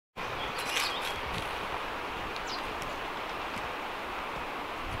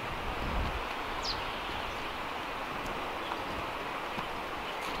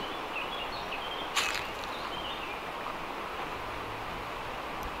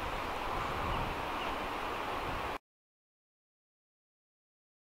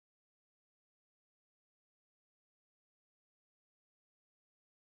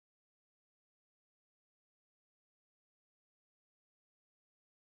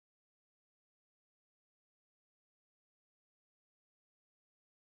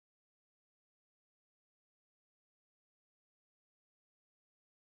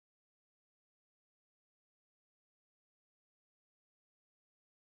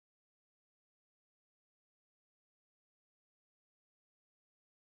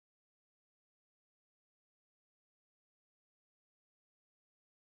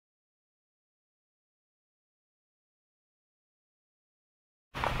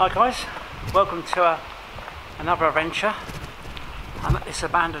Hi guys, welcome to another adventure. I'm at this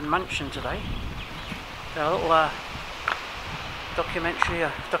abandoned mansion today. A little documentary,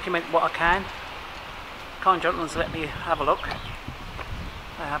 document what I can. Kind gentleman's let me have a look.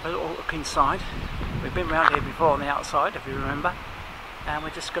 I have a little look inside. We've been around here before on the outside, if you remember, and we're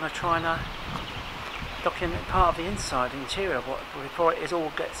just going to try and document part of the inside, the interior, before it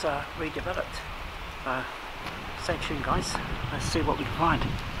all gets redeveloped. Stay tuned guys, let's see what we can find.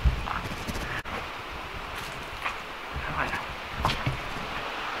 Alright.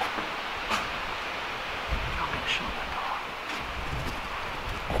 I'll get a shot of that door.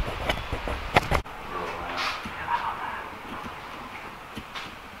 Get that on there.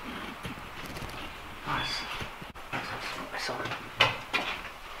 Nice. Let's put this on.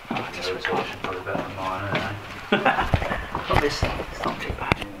 Oh, just recording. Probably better than mine, isn't it? Got this, it's not too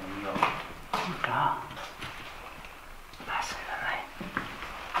bad. Oh god. Massive, aren't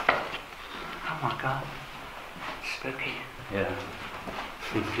they? Oh my god. Spooky. Yeah.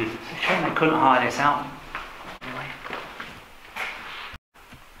 It's a shame they couldn't hire this out. Anyway.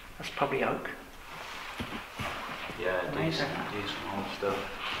 That's probably oak. Yeah, Amazing. decent old stuff.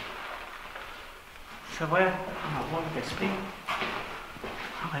 So where, oh, what would this be?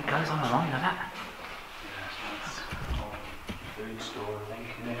 Oh, it goes on a line like that. Yeah, it's an old food store, I think,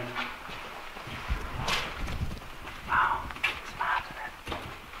 in here. Wow, it's mad, isn't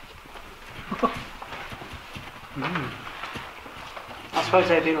it? I suppose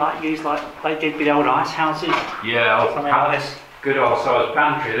they'd be like used like they did with the old ice houses. Yeah, Something like this. good old sized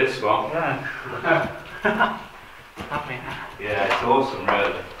pantry, this one. Yeah. Lovely, isn't it? Yeah, it's awesome,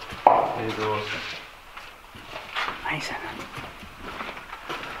 really. It is awesome. Amazing.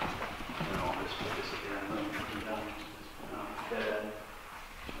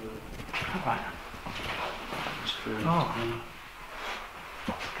 Alright. Oh.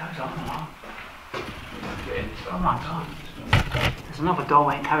 It goes on and on. Oh my god. There's another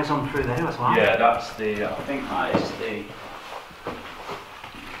doorway that carries on through there as well. Yeah, that's the, I think that is the...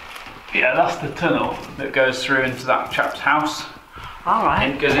 Yeah, that's the tunnel that goes through into that chap's house.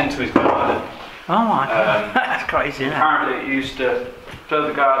 Alright. It goes into his garden. Oh my god. That's crazy, isn't it? Apparently it used to,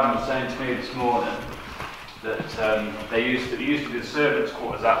 the garden was saying to me this morning that it used to be the servants'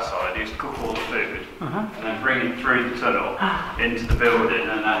 quarters outside. They used to cook all the food and then bring it through the tunnel into the building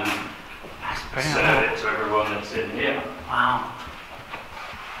and then serve it to everyone that's in here. Wow.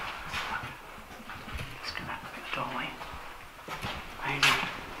 Just gonna have a bit of doorway. Amazing.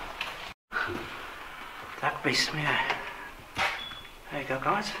 That could be some, yeah. There you go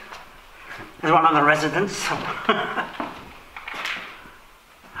guys. There's one of the residents.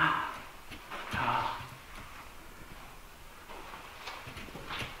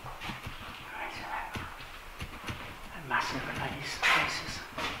 Massive these places.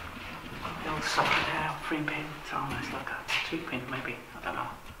 The old socket there, 3-pin, it's almost like a 2-pin maybe, I don't know.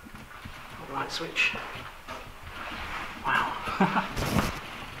 Or light switch. Wow.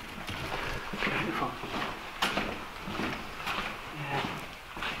 Beautiful. Yeah.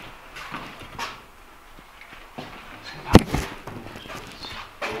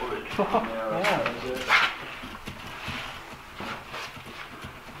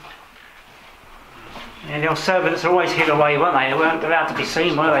 Yeah, the old servants are always hid away, weren't they? They weren't allowed to be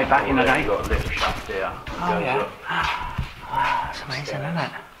seen, were they, back in the day? You've got a lift shaft here. Oh yeah. Wow, that's amazing, isn't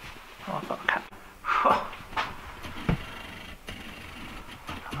it? Oh, I've got a cat.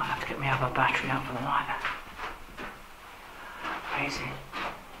 I might have to get my other battery out for the night. Crazy.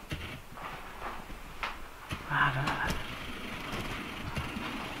 Mad, isn't it?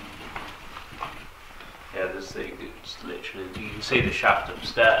 Yeah, it's literally, you can see the shaft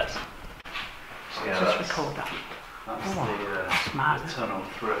upstairs. So yeah, Just record that. That's that's mad, the tunnel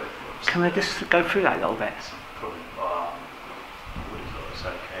through. Can we just go through that a little bit? Probably, it's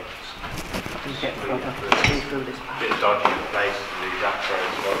okay. I can get through this A part. bit dodgy the place to do that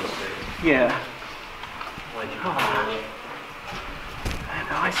obviously. Yeah. When you Very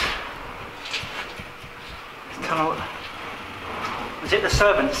nice. This tunnel. Is it the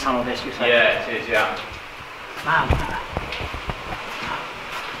servants' tunnel this you say? Yeah, it is, yeah. Man.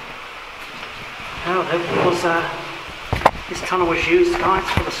 Well, there was, this tunnel was used, guys,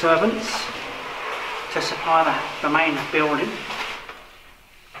 for the servants to supply the main building.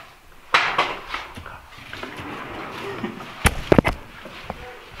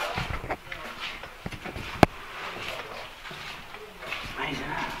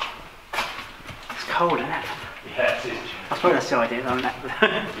 Amazing. It's cold, isn't it? Yeah, it is. I suppose that's the idea, isn't it?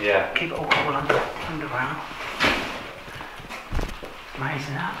 Yeah. Keep it all cool underground.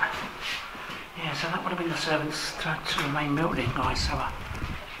 Amazing, that. Yeah, so that would have been the servants to the main building, guys. So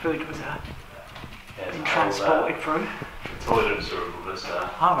food was Yeah, being transported through. The toilets are above us there.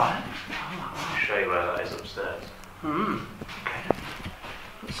 Alright. I'll show you where that is upstairs. Okay.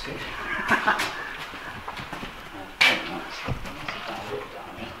 That's good.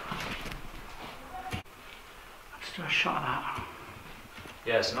 Let's do a shot of that.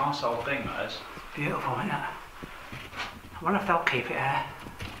 Yeah, it's a nice old thing, that is. Beautiful, isn't it? I wonder if they'll keep it here.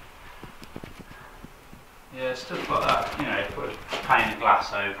 Yeah, stuff like that. You know, put a pane of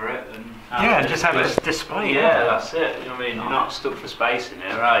glass over it and yeah, just have a display. Yeah, that's it. You know what I mean? You're not stuck for space in here,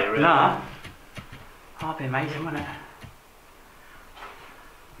 are you? Really? No. That'd be amazing, wouldn't it?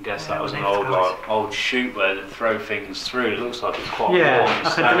 I guess that was an old chute where they throw things through. It looks like it's quite warm.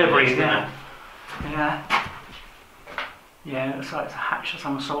 Like a delivery, yeah. Yeah. Yeah, it looks like it's a hatch of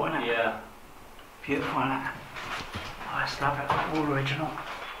some sort, isn't it? Yeah. Beautiful, isn't it? I just love it. All original.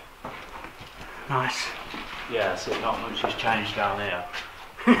 Nice. Yeah, so not much has changed down here.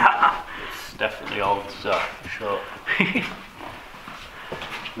 It's definitely old stuff, for sure. I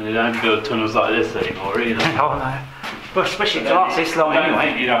mean, they don't build tunnels like this anymore either. Oh no. Well, especially glass this long I don't anyway.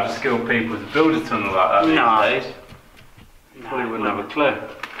 think you'd have skilled people to build a tunnel like that these days. No, Probably wouldn't have a clue.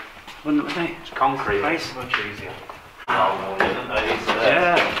 Wouldn't it be? It's concrete. Nice. Much easier. Yeah.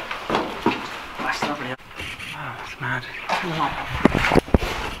 Yeah. That's lovely. Oh, that's mad.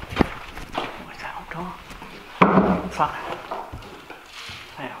 What is that old door? It's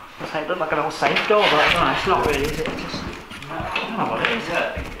like, it looked like an old safe door, but no, it's not really, is it? It's just, I don't know what it is.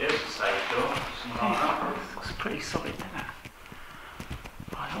 Yeah, I think it is a safe door. Something like that. It's pretty solid, isn't it?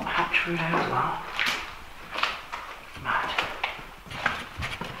 Oh, a little hatch through there as well. Mad.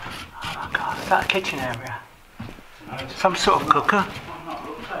 Oh my god, is that a kitchen area? No, Some sort of cooker? I've not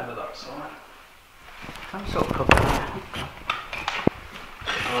looked over that side. Some sort of cooker.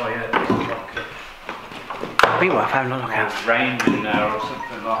 Oh yeah, there's like It'd be worth having a look at. a range in there or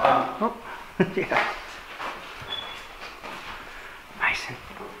something like that. Oh, yeah. Amazing.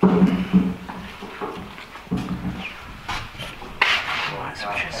 Alright,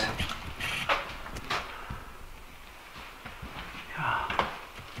 switches. Oh.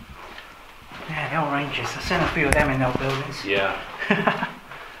 Yeah, the old ranges. I've seen a few of them in old buildings. Yeah.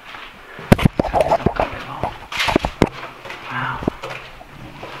 Wow.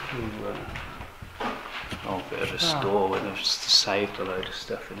 Oh, bit of a store where they've just saved a load of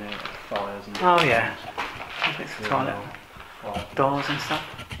stuff in here, like fires and Oh yeah. Bits of toilet doors and stuff.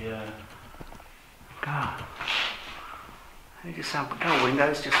 Yeah. God. They just sound, the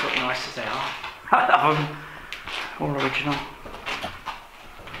windows just look nice as they are. I love them. All original.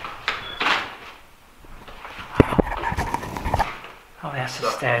 Oh, that's the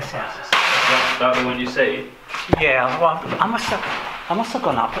stairs, yeah. Is that the one you see? Yeah, well, I must have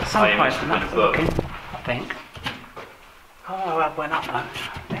gone up at some you point must have and been that's above. looking, I think. Oh, I went up though.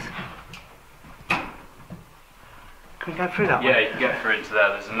 Yes. Can we go through that Yeah, way? you can get through into there.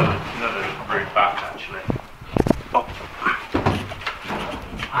 There's another route back actually. Oh.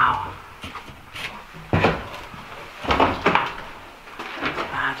 Wow.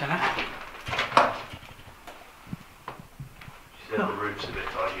 I don't know. She said the route's a bit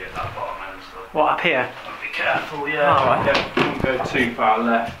dodgy at that bottom end, so What, up here? be careful, yeah. Oh, right. Don't go too far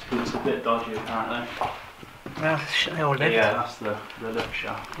left because it's a bit dodgy apparently. Well, they all lived. Yeah, that's the lift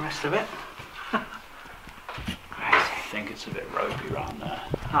shaft. The rest of it. I think it's a bit ropey around there.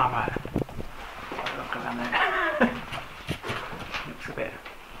 Oh, right. Look around there. Looks a bit.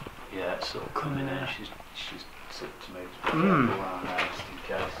 Yeah, it's sort of coming in. She's said to me to be Mm. careful around there just in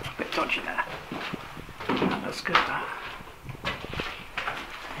case. A bit dodgy there. That looks good though.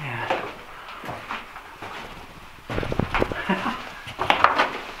 Yeah.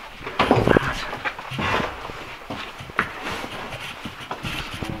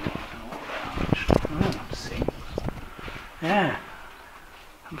 Yeah.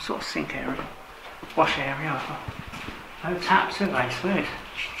 Some sort of sink area. Wash area. No taps, are they? Smooth.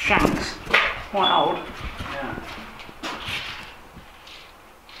 Shanks. Quite old. Yeah.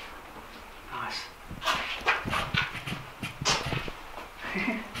 Nice.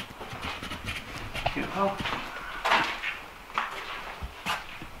 Beautiful.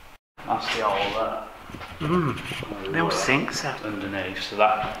 That's the old Little sinks. underneath. So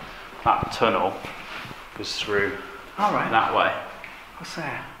that tunnel goes through Alright. that way. What's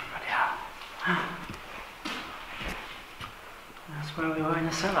there? Bloody hell. That's where we were in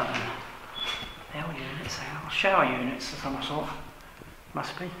the cellar then. The old units there. Or shower units of some sort.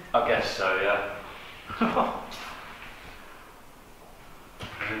 Must be. I guess so, yeah. I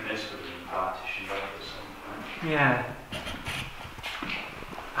think this would have been partitioned off at some point. Yeah.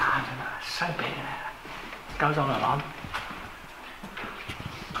 I don't know, it's so big. It goes on and on.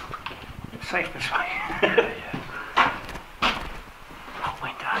 safest way. Yeah. Oh,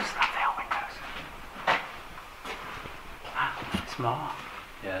 windows, love the old windows. It's more.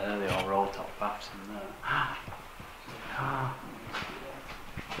 Yeah, they're the old roll top baths in there. Oh.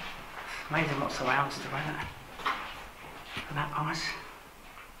 It's amazing what surrounds to, isn't it? And that nice.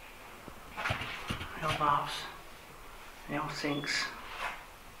 The old baths, the old sinks.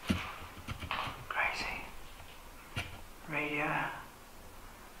 Crazy. Radio.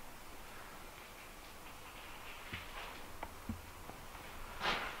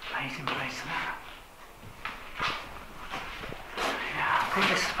 Amazing place, isn't it? Yeah, I think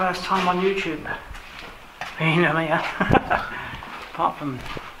this is the first time on YouTube. You know me, yeah. Apart from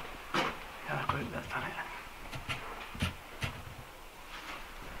the other group that's done it.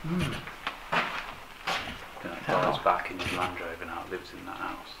 Dad's back in his Land Rover now, lives in that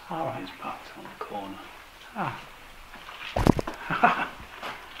house. All right. He's parked on the corner. Oh.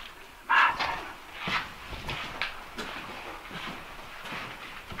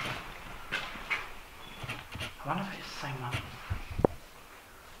 I wonder if it's the same one.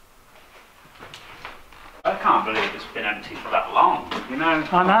 I can't believe it's been empty for that long. You know.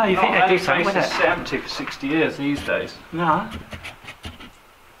 I know, you think they'd do something with it. It's empty for 60 years these days. No.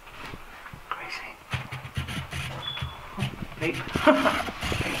 Crazy. Beep. Beep.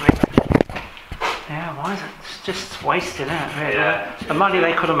 Yeah, why is it? It's just wasted, isn't it? Really? Yeah. The money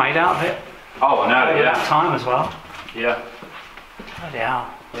they could have made out of it. Oh, I know, Over yeah. that time as well. Yeah. Bloody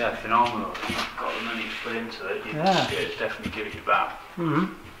hell. Yeah, phenomenal. If you've got the money to put into it, you Yeah. it'd definitely give it you back.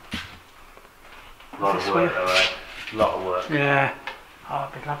 Mm-hmm. A lot of work though, eh? A lot of work. Yeah. Oh,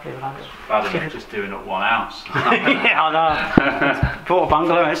 it'd be lovely when I was... Bad enough just doing up one house. Yeah, I know. Bought a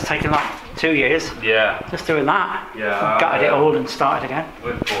bungalow and it's taken like 2 years. Yeah. Just doing that. Yeah. Gutted it all and started again.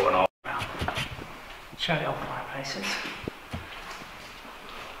 We've bought an old. Show the old fireplaces.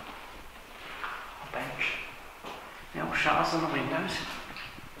 A bench. The old shutters on the windows.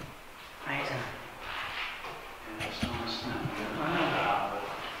 Amazing. Yeah, it's nice, isn't it? Wow.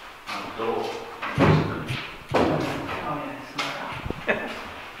 And the door. Oh yeah, it's like that.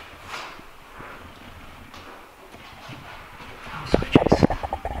 Oh, switches.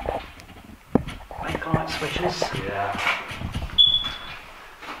 Make light switches. Yeah.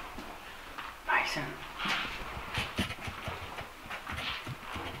 Amazing.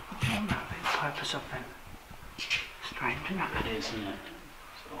 I wonder the purpose of them. Strange, isn't it? It is, isn't it?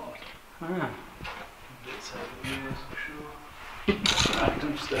 It's odd. Ah. It's over years, for sure.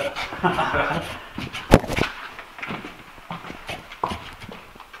 Random stuff.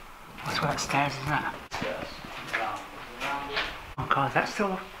 That's where that stairs, isn't it? Yes. Oh god, that's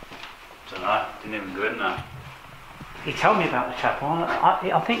still... Don't know. Didn't even go in there. He told me about the chapel.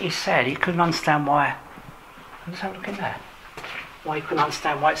 I think he said he couldn't understand why... Let's have a look in there. Why he couldn't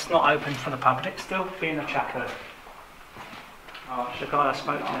understand why it's not open for the public, still being a chapel. Oh, The guy I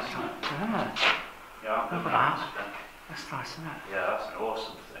spoke to last time. Yeah, yeah. look at that. That's nice, isn't it? Yeah, that's an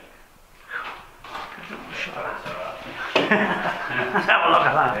awesome thing. Let's have a look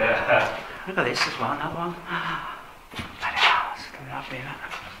at that. Yeah. Look at this as well, that one. Bloody hell, it's lovely, isn't it?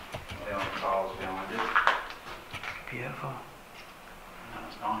 The old tiles behind it. Beautiful.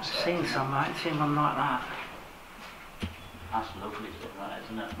 That's nice. I've seen some, I ain't seen one like that. That's lovely stuff, that,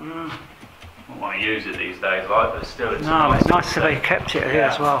 isn't it? Mm. Wouldn't want to use it these days, like, but still, it's No, it's nice that thing. they kept it here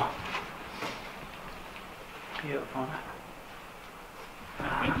Yeah. as well. Beautiful.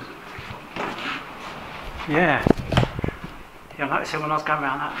 Yeah. Yeah, I noticed it when I was going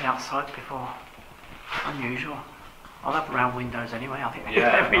around the outside before. Unusual. I love round windows anyway, I think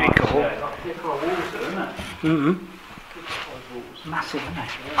Yeah, they're really nice, cool. Yeah, like thick walls, isn't it? Mm-hmm. Thick walls. Massive, isn't it?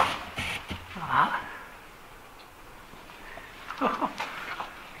 Yeah. Like that.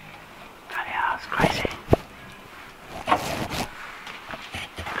 Bloody hell, it's crazy.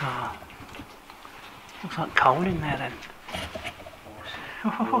 God. Looks like coal in there then.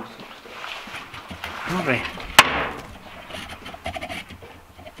 Awesome. Awesome stuff. Lovely.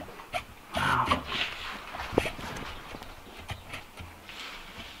 Wow.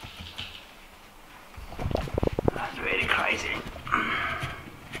 That's really crazy.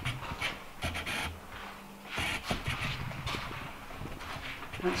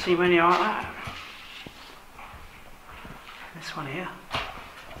 Don't see many like that. This one here.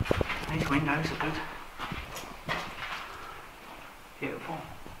 These windows are good. Beautiful.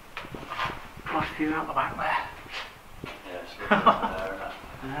 Nice view out the back there. Yeah, it's lovely up there, isn't it?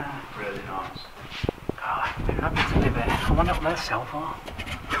 Yeah. Really nice. God, it'd be lovely to live there. I wonder what they'll sell for.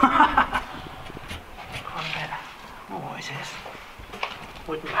 Quite a bit. Oh, what is this?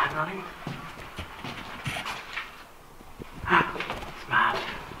 Wooden paneling. It's mad.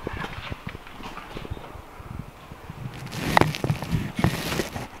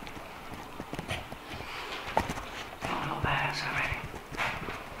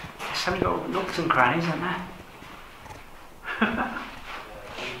 nooks and crannies, isn't there?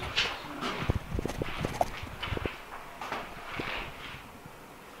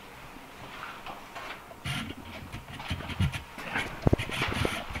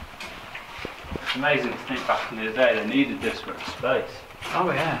 It's amazing to think back in the day they needed this much space. Oh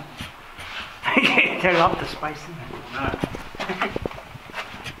yeah. They love the space, isn't it? No.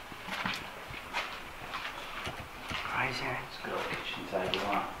 Crazy. It's got a kitchen table,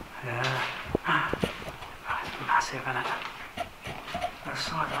 right? Yeah. It's massive, isn't it? The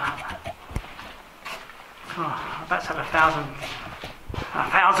side of that. Oh, I bet to have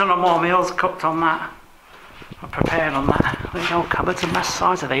 1,000 or more meals cooked on that. Or prepared on that. Look at the old cupboards, the mass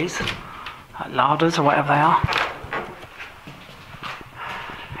size of these. Like larders or whatever they are.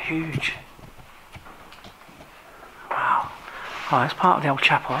 Huge. Wow. Oh, that's part of the old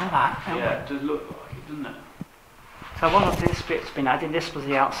chapel, all that. Yeah, it does look like it, doesn't it? So one of this bit's been added. This was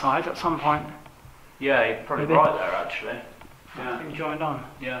the outside at some point. Yeah, you're probably Maybe. right there actually. Yeah. Been joined on.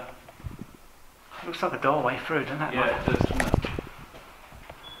 Yeah. Looks like a doorway through, doesn't it? Yeah, it does, doesn't it?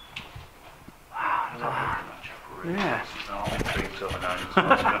 Wow, look at that. Yeah.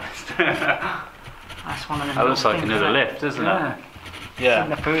 That's one of them. That looks like things, another isn't it? lift, doesn't Yeah. it? Yeah. Setting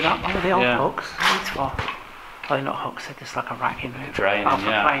the food up, one of the old Yeah. hooks. What's it for? Well, they're not hooks, they're just like a rack in there. Draining, oh, for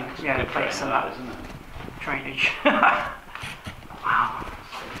yeah. planes, yeah, Good plates draining, and that, that. isn't it? Drainage. Wow.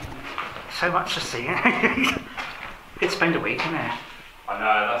 So much to see. Could spend a week in there. I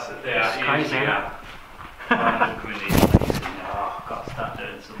know, that's it. Yeah, It's crazy, yeah. We need space in there. Oh, I've got to start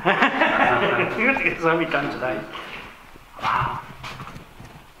doing something. It's only done today. Wow.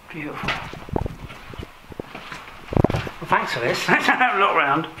 Beautiful. Well, thanks for this. Let's have a look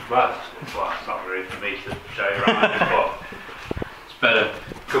around. Well, it's not really for me to show you around, but it's better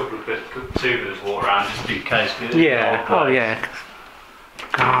two of us walk around just in case. Yeah. Oh, yeah.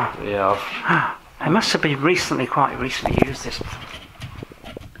 God. Yeah. They must have been quite recently used this.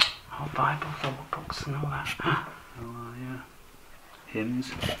 Old Bibles, old books and all that. Oh, yeah.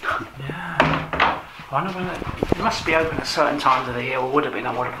 Hymns. Yeah. I wonder when it must be open at certain times of the year, or would have been,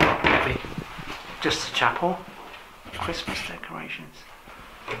 I would have thought, maybe. Just a chapel. Christmas decorations.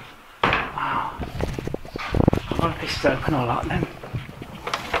 Wow. I wonder if this is open or not then.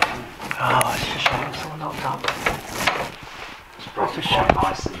 Oh, it's just showing it's all locked up. It's probably quite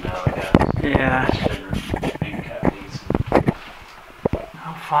nice in there, I guess. Yeah.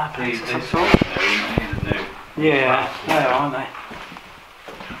 Oh, fireplace These of some are sort. new. Yeah, they are, aren't they?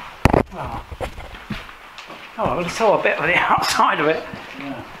 Oh. Oh, I saw a bit of the outside of it.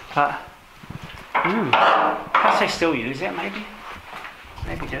 Yeah. But, perhaps they still use it, maybe.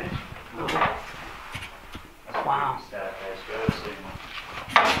 Maybe do. Wow. Staircase goes, see one.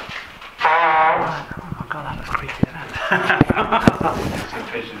 Oh my god, that looks creepy, doesn't it? Some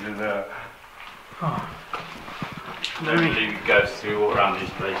pictures of there. Oh. I don't believe it goes through all around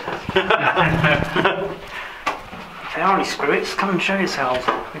these places. If they are any spirits, come and show yourselves.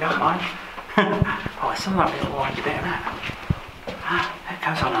 We don't mind. Oh, it's some like little windy bit, isn't it? It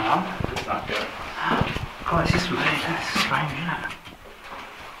goes on and on. It's not good. God, it's just really strange, isn't it?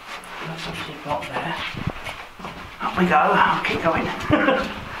 That's obviously blocked there. Up we go, I'll keep going.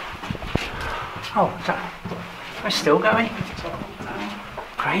 Oh, we're still going?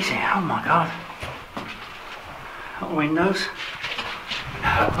 Crazy, oh my god. Little windows.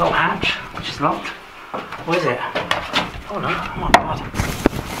 Little hatch, which is locked. What is it? Oh no, oh my god.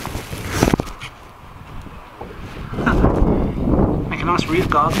 Make a nice roof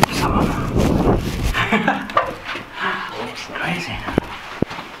garden for someone. Crazy.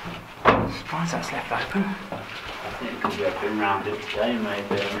 Surprised that's left open. I think because we have been round it today,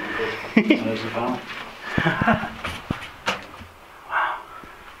 maybe. Knows about. Wow.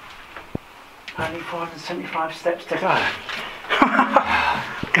 Only 475 steps to go.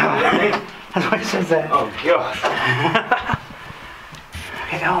 God, that's what it says there. Oh god.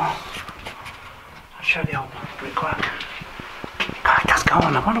 Look at it all. I'll show the old brickwork. God, it does go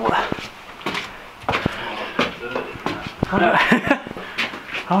on. I wonder what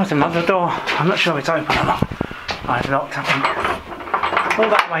Oh, there's another door. I'm not sure if it's open or not. Oh, it's locked, I think. All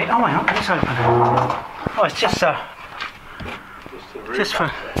that way. Oh, hang on, it's open. Oh, it's just just for,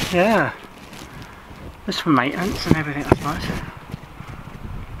 yeah. Just for maintenance and everything, I suppose.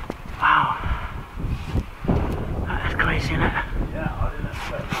 Wow. That is crazy, isn't it? Yeah, I didn't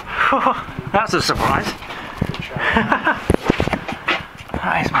expect That's a surprise.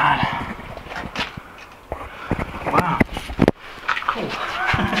 That is mad. Wow. Cool.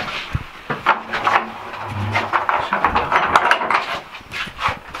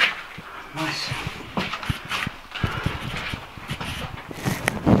 Nice.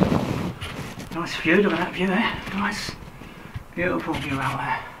 view, look at that view there. Nice, beautiful view out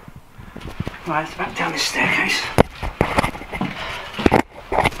there. Right, it's back down this staircase.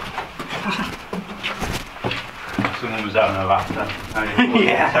 Someone was having a laugh then.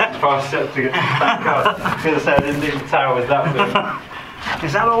 Yeah. 5 steps to get back up. I was going to say I didn't think the tower was that big.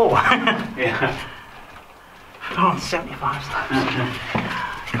 Is that all? Yeah. Oh, 75 steps.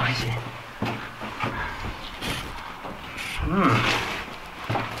 Crazy.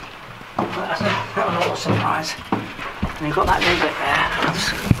 That's an awesome surprise. And you've got that little bit there.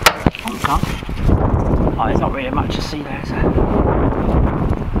 Oh, God. Oh, there's not really much to see there, is there?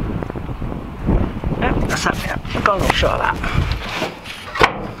 Yep, that's that bit. I've got a little shot of that.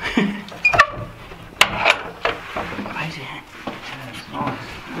 Crazy, eh? Yeah, it's nice.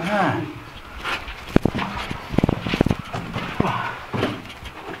 Yeah.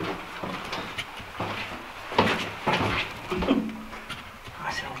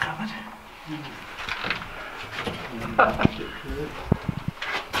 Nice little cupboard.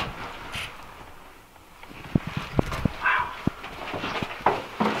 Wow.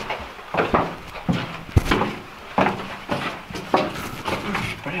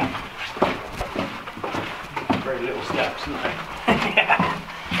 Brilliant. Very little steps, isn't they? Yeah.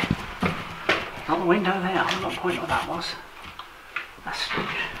 Not the window there, I'm not quite what that was. That's strange.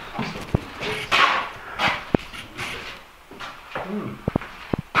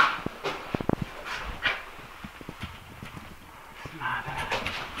 Mad, isn't it?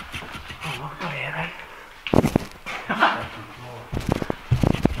 Oh, look over here then.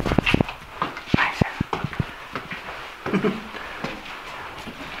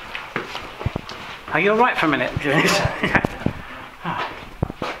 Are you alright for a minute, James?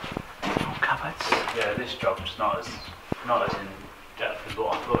 All cupboards. Yeah, this job's not as in depth as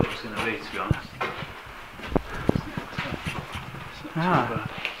what I thought it was going to be honest. Ah.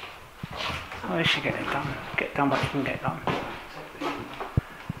 Well, we should get it done. Get done what you can get done.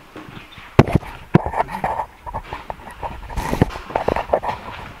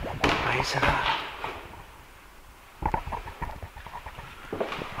 Raise it up.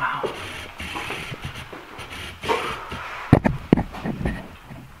 Wow.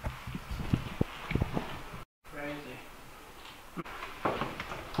 Crazy.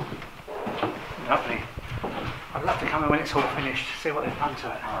 Lovely. I'd love to come in when it's all finished, see what they've done to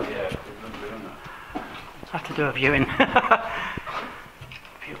it. Oh yeah, good isn't it? I'll have to do a viewing.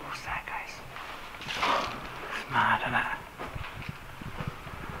 Beautiful staircase. It's mad, isn't it?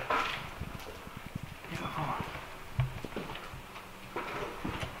 Beautiful.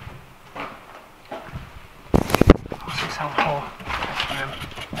 What's this whole hall? Room.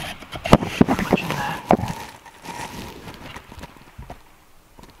 Much in there.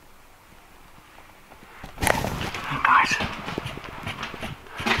 Guys,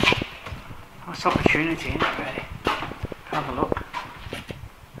 nice opportunity, isn't it, really? Have a look.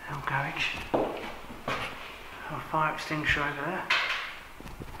 Little garage. A fire extinguisher over there.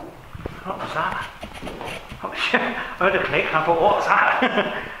 What was that? I heard a click and I thought, what was that?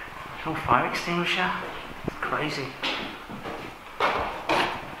 Little fire extinguisher. It's crazy.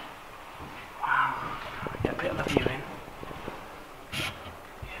 Wow. Get a bit of a view in.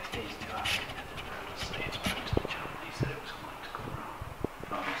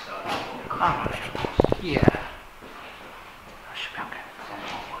 Oh, yeah. I should be okay.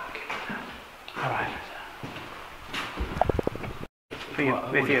 Alright. For you,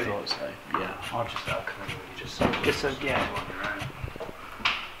 with you. Thought so. Yeah, I'll just kind of just Just a, yeah.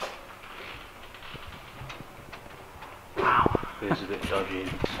 Wow. It's a bit dodgy. You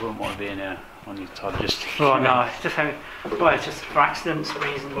wouldn't want to be in here on your time just. Oh no, it's just how, well, it's just for accidents,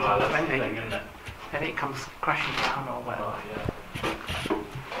 reasons, Well, that's the anything. thing, isn't it? Then it comes crashing down or whatever. Oh, yeah.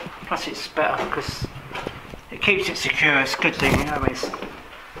 Plus it's better because it keeps it secure, it's a good thing, you know, it's,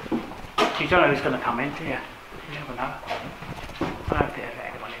 you don't know who's going to come in, do you? You never know. I don't know if they let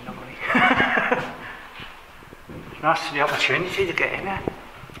anyone in, nobody. It's nice for the opportunity to get in there.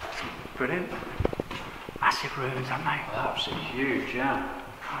 It's brilliant. Massive rooms, aren't they? Well, absolutely huge, yeah.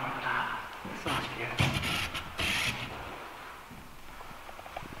 Oh, look at that. It's a nice view.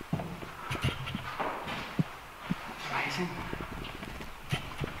 Amazing.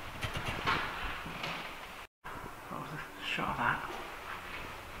 What was a shot of that?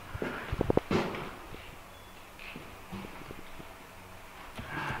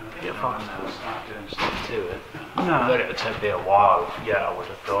 Beautiful. I'll start doing stuff to it. No. I bet it would take me a while. Yeah, I would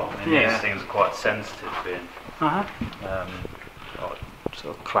have thought. I mean, Yeah. these things are quite sensitive, being Uh-huh.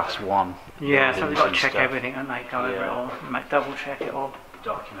 sort of class 1. Yeah, so we've got to buildings check and stuff. everything and they go over it Yeah. all, double check it all.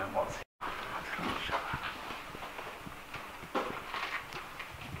 Document what's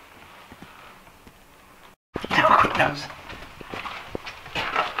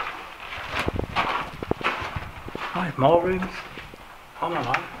Oh, more rooms. Oh my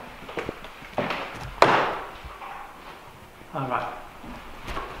God. Alright.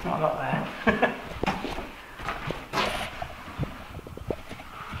 Not a lot there.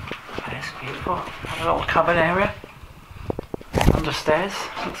 It's beautiful. A little cupboard area. Under stairs.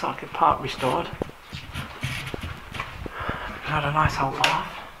 Looks like a part restored. Had a nice old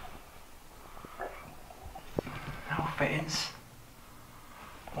bath. No fittings.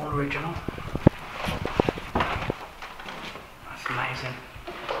 All original. That's amazing.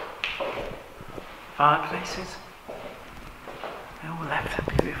 Fireplaces. They're all left.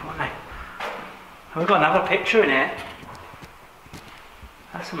 They're beautiful, aren't they? And we've got another picture in here.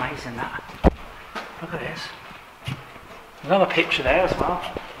 That's amazing, that. Look at this. Another picture there as well.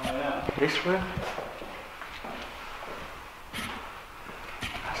 Oh, yeah. This room.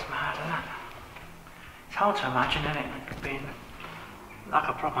 That's mad, isn't it? It's hard to imagine, isn't it? Being like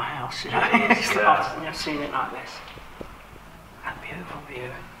a proper house, you know? It's Yeah. I've never seen it like this. That beautiful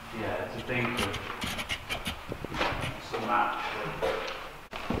view. Yeah, it's a thing of some match.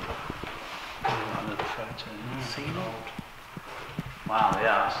 Another photo. Ceiling. Wow,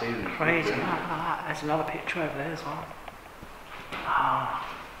 yeah, I see them. Crazy. There's another picture over there as well. Oh,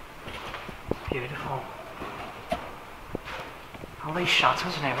 beautiful. All these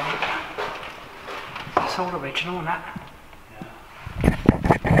shutters and everything. It's all original and that.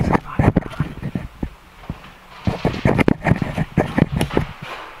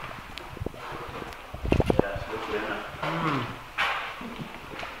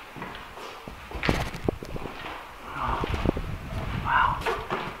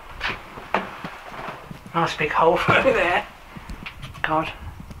 Nice big hole through there. God,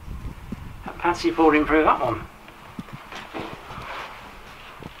 that fancy boarding through that one.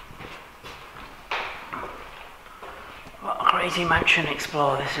 What a crazy mansion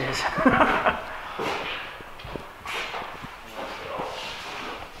explorer this is.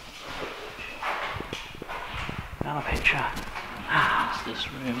 Another picture. That's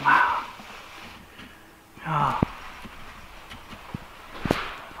this room. Wow. Oh.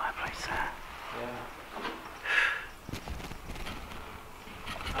 Fireplace there.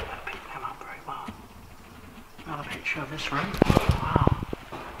 Another picture of this room. Wow.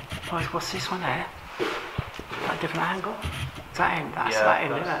 Oh, what's this one there? That different angle? Is that end? That's that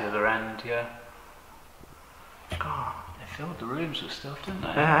end, that's isn't the it? other end, yeah. God. They filled the rooms with stuff, didn't they?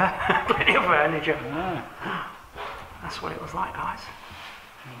 Yeah, plenty of furniture. No. That's what it was like, guys.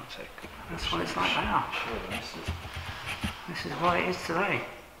 Take That's what it's like now. sure this is. This is what it is today.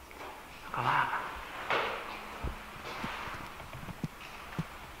 Look at that.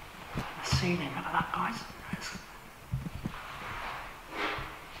 The ceiling, look at that, guys. It's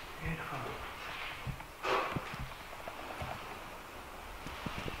beautiful.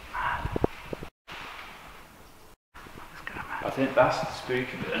 Let's go back. I think that's the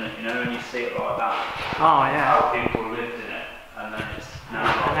spooky bit, isn't it? You know, when you see it like that, Oh yeah. how people lived in it, and then it's now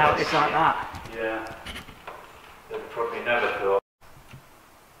like And now this. it's like that. Yeah. They'd probably never thought.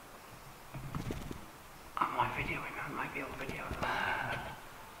 On my video, remember my old video of that.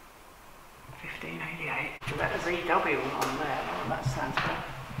 1588. Letters EW on there. Oh, that stands for.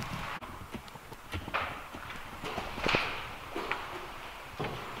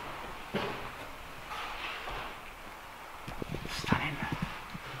 Stunning.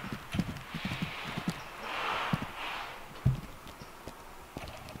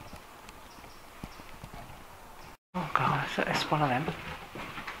 Oh god, it's one of them.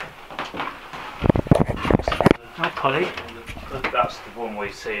 Oh, Polly. That's the one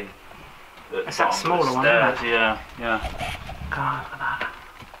we've seen. It's that smaller one, isn't it? Yeah, yeah. God, look at that.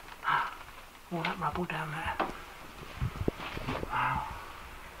 All that rubble down there. Wow.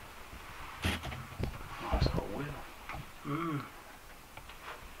 Nice little wheel. Mmm.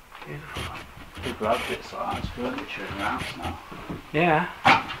 Beautiful. People have bits like that as furniture in their house now. Yeah.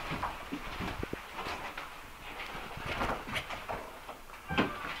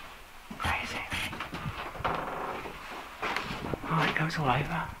 Crazy. Oh, it goes all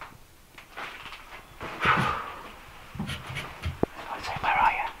over. I'd say, where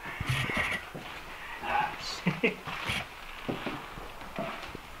are you?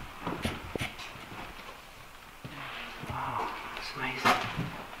 Oh, it's amazing.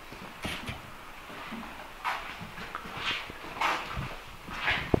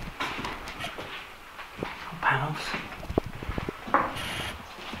 Some panels.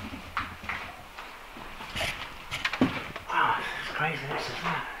 Wow, it's crazy this, isn't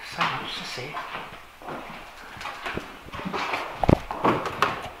it? So much to see.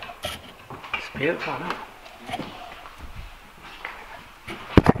 It's beautiful, isn't it?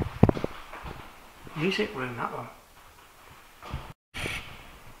 Music room, that one.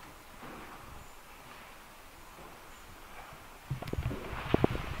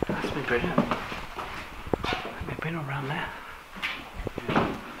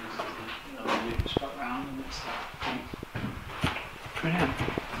 Brilliant.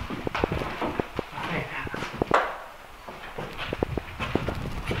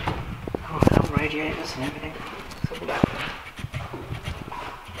 Oh, radiators and everything. It's all that.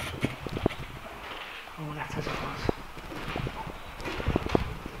 All left as it was.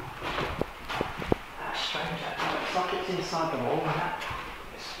 That's strange. It's like it's inside the wall, isn't it?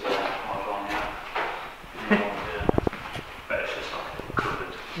 But it's just like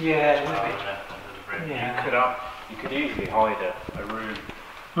covered. Yeah, Left under the brim. yeah. You could easily hide a room.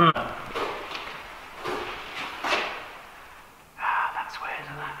 That's weird,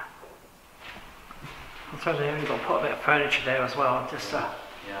 isn't it? I suppose they only got to put a bit of furniture there as well, just yeah.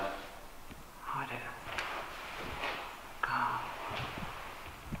 hide it. God.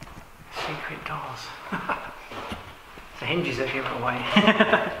 Secret doors. The hinges are given away.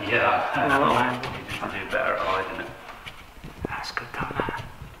 Yeah. Oh, You should do better at hiding it. that's good, don't that?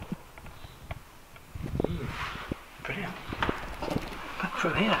 Brilliant. Back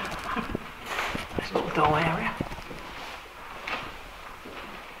through here. Nice little door area.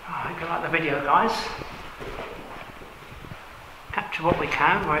 I hope you like the video, guys. Capture what we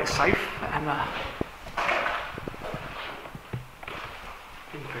can where it's safe, and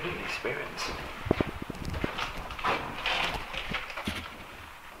been a brilliant experience.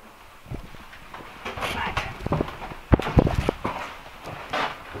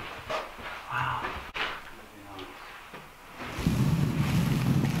 Wow.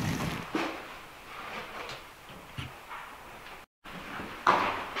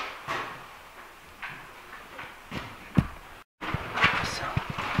 So,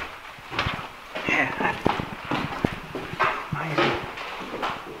 yeah. Amazing.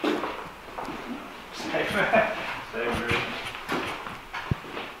 Safe room.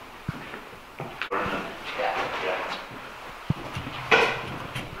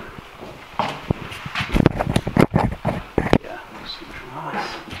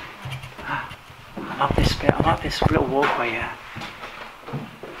 Nice. I love this bit. I like this little walkway here.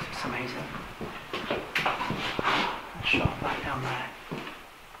 It's just amazing. A shot back down there.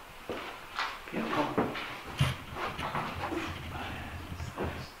 Beautiful.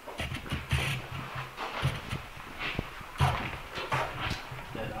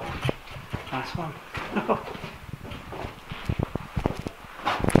 Nice one.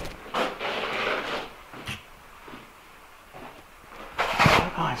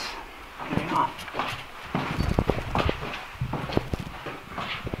 So guys, here we are.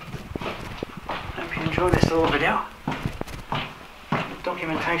 Hope you enjoyed this little video.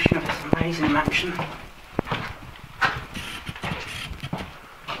 Documentation of this amazing mansion.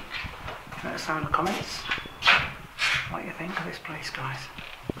 Let us know in the comments what you think of this place, guys.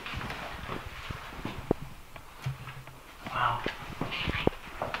 Wow.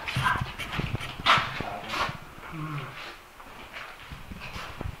 That's that.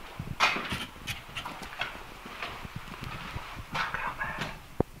 Look out there.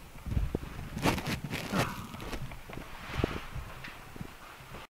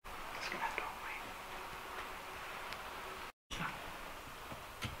 Let's get that doorway.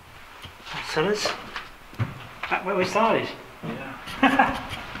 Cellars. Back where we started. Yeah.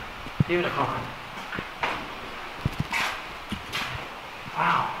 Beautiful.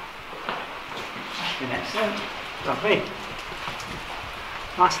 Wow. That's been excellent. Lovely.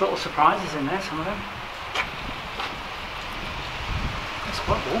 Nice little surprises in there, some of them. It's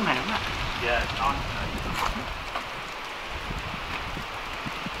quite warm now, isn't it? Yeah, it's nice.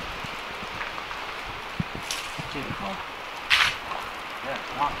 Beautiful. Yeah,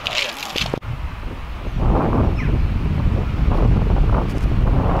 it's nice. Yeah.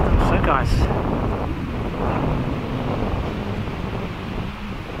 So guys,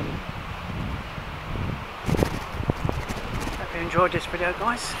 hope you enjoyed this video,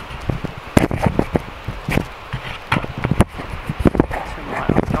 guys.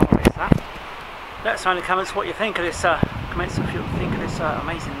 Let us know in the comments what you think of this. Comments if you think of this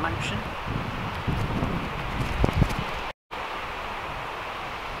amazing mansion.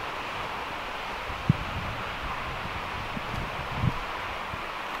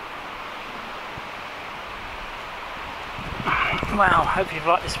 Well, hope you've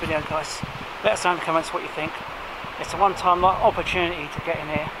liked this video, guys. Let us know in the comments what you think. It's a one-time opportunity to get in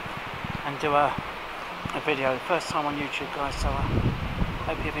here and do a video. First time on YouTube, guys, so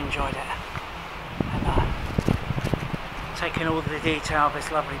hope you've enjoyed it. And taking all the detail of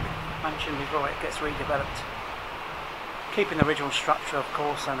this lovely mansion before it gets redeveloped. Keeping the original structure, of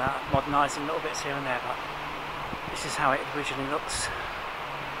course, and modernising little bits here and there, but this is how it originally looks.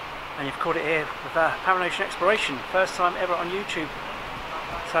 And you've caught it here with Paranation Exploration, first time ever on YouTube.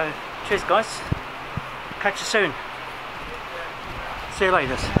 So, cheers guys, catch you soon. See you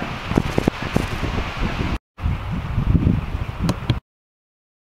later.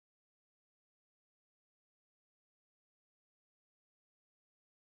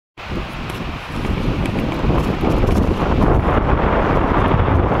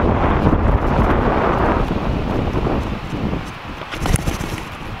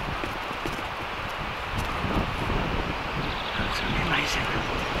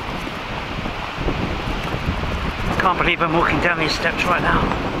 Can't believe I'm walking down these steps right now.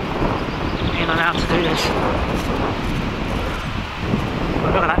 You know how to do this.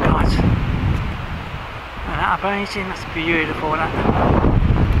 But look at that, guys. Isn't that amazing? That's beautiful, that.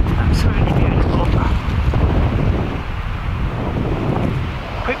 Absolutely beautiful.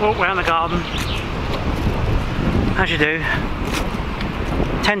 Quick walk around the garden, as you do.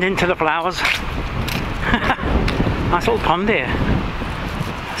 Tending to the flowers. Nice little pond here.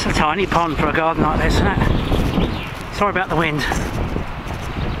 That's a tiny pond for a garden like this, isn't it? Sorry about the wind.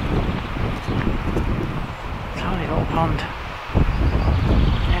 Tiny little pond.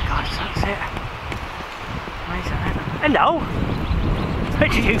 Yeah, guys, that's it. Amazing. Hello! Where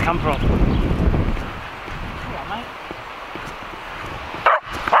did you come from? Come on, mate.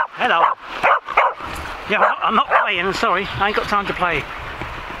 Hello. Yeah, I'm not playing, I'm sorry. I ain't got time to play.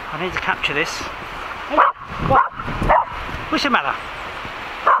 I need to capture this. Hey, what? What's the matter?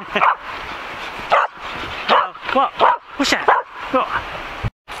 Hello. What? What's that? What?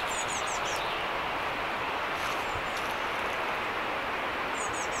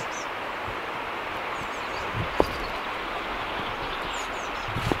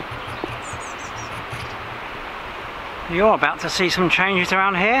 You're about to see some changes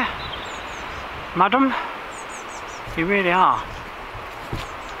around here, madam. You really are.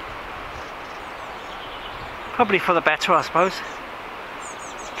 Probably for the better, I suppose.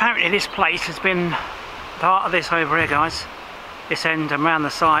 Apparently this place has been part of this over here, guys. This end and round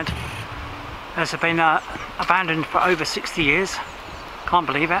the side has been abandoned for over 60 years. Can't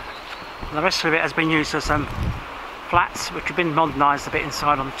believe it. And the rest of it has been used as flats, which have been modernised a bit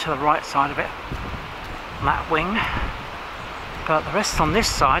inside on to the right side of it, on that wing. But the rest on this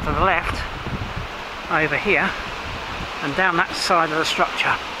side, on the left, over here, and down that side of the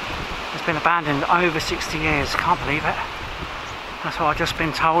structure, has been abandoned over 60 years. Can't believe it. That's what I've just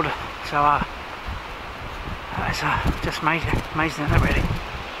been told. So that's just amazing, isn't it, really?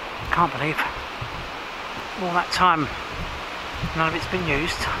 Can't believe all that time none of it's been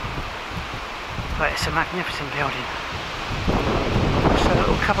used. But it's a magnificent building. Just a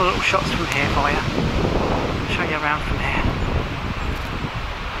couple of little shots from here for you. I'll show you around from here.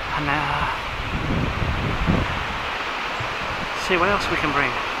 And see what else we can bring.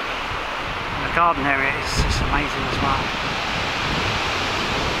 And the garden area is just amazing as well.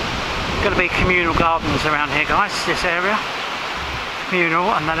 Going to be communal gardens around here, guys. This area, communal,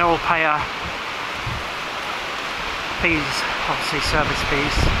 and they all pay fees, obviously service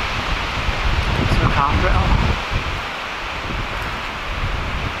fees, to look after it all.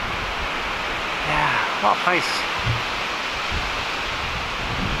 Yeah, what a place.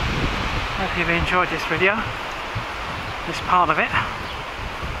 Hope you've enjoyed this video, this part of it.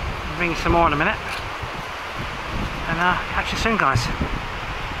 I'll bring you some more in a minute, and catch you soon, guys.